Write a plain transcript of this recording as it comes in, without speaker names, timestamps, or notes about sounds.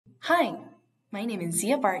Hi, my name is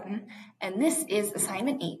Zia Barton, and this is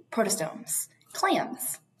Assignment 8, Protostomes,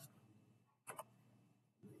 clams.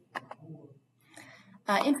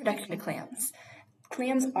 Introduction to clams.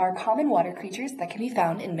 Clams are common water creatures that can be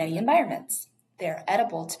found in many environments. They are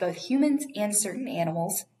edible to both humans and certain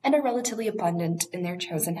animals, and are relatively abundant in their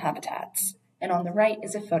chosen habitats. And on the right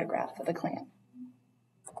is a photograph of a clam.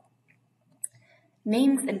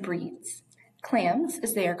 Names and breeds. Clams,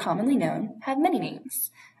 as they are commonly known, have many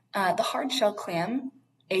names. The hard-shell clam,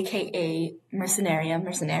 aka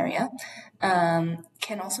mercenaria,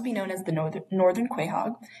 can also be known as the northern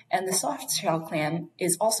quahog, and the soft-shell clam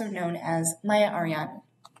is also known as Maya ariana.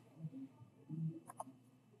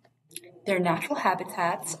 Their natural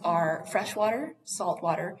habitats are freshwater,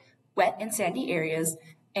 saltwater, wet and sandy areas,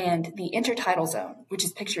 and the intertidal zone, which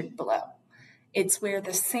is pictured below. It's where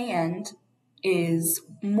the sand is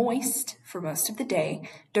moist for most of the day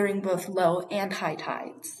during both low and high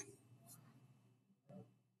tides.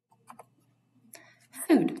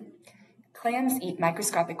 Food. Clams eat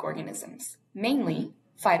microscopic organisms, mainly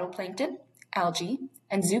phytoplankton, algae,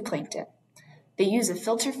 and zooplankton. They use a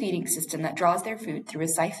filter feeding system that draws their food through a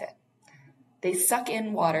siphon. They suck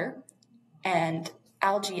in water and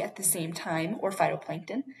algae at the same time, or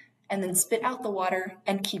phytoplankton, and then spit out the water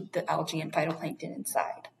and keep the algae and phytoplankton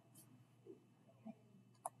inside.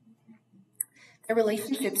 Their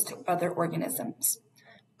relationships to other organisms.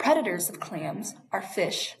 Predators of clams are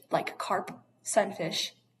fish like carp,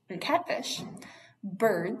 sunfish, and catfish,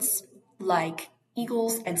 birds like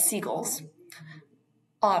eagles and seagulls,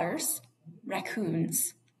 otters,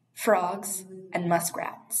 raccoons, frogs, and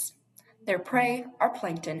muskrats. Their prey are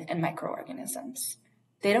plankton and microorganisms.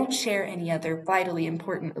 They don't share any other vitally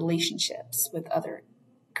important relationships with other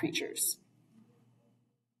creatures.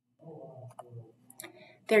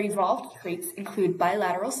 Their evolved traits include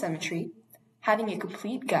bilateral symmetry, having a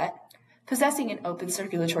complete gut, possessing an open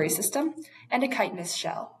circulatory system, and a chitinous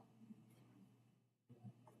shell.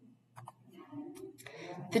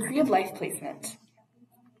 The tree of life placement.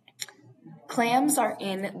 Clams are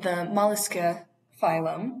in the Mollusca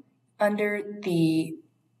phylum under the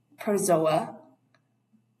Protozoa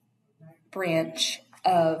branch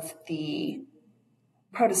of the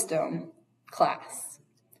Protostome class.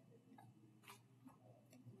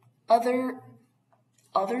 Other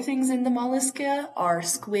things in the mollusca are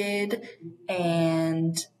squid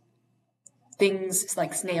and things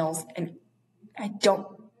like snails, and I don't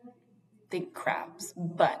think crabs,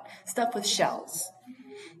 but stuff with shells.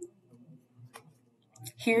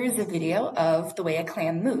 Here's a video of the way a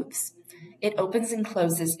clam moves. It opens and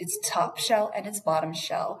closes its top shell and its bottom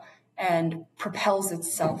shell and propels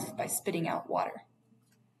itself by spitting out water.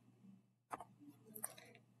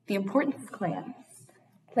 The importance of clams.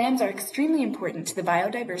 Clams are extremely important to the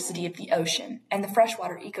biodiversity of the ocean and the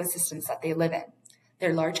freshwater ecosystems that they live in.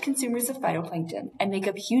 They're large consumers of phytoplankton and make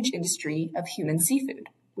up a huge industry of human seafood.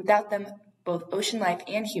 Without them, both ocean life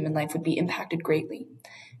and human life would be impacted greatly.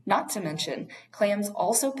 Not to mention, clams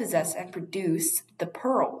also possess and produce the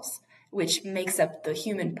pearls, which makes up the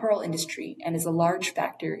human pearl industry and is a large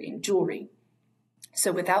factor in jewelry.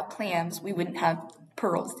 So without clams, we wouldn't have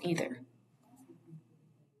pearls either.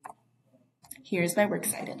 Here's my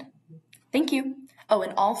works cited. Thank you. Oh,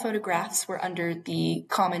 and all photographs were under the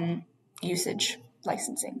common usage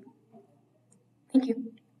licensing. Thank you.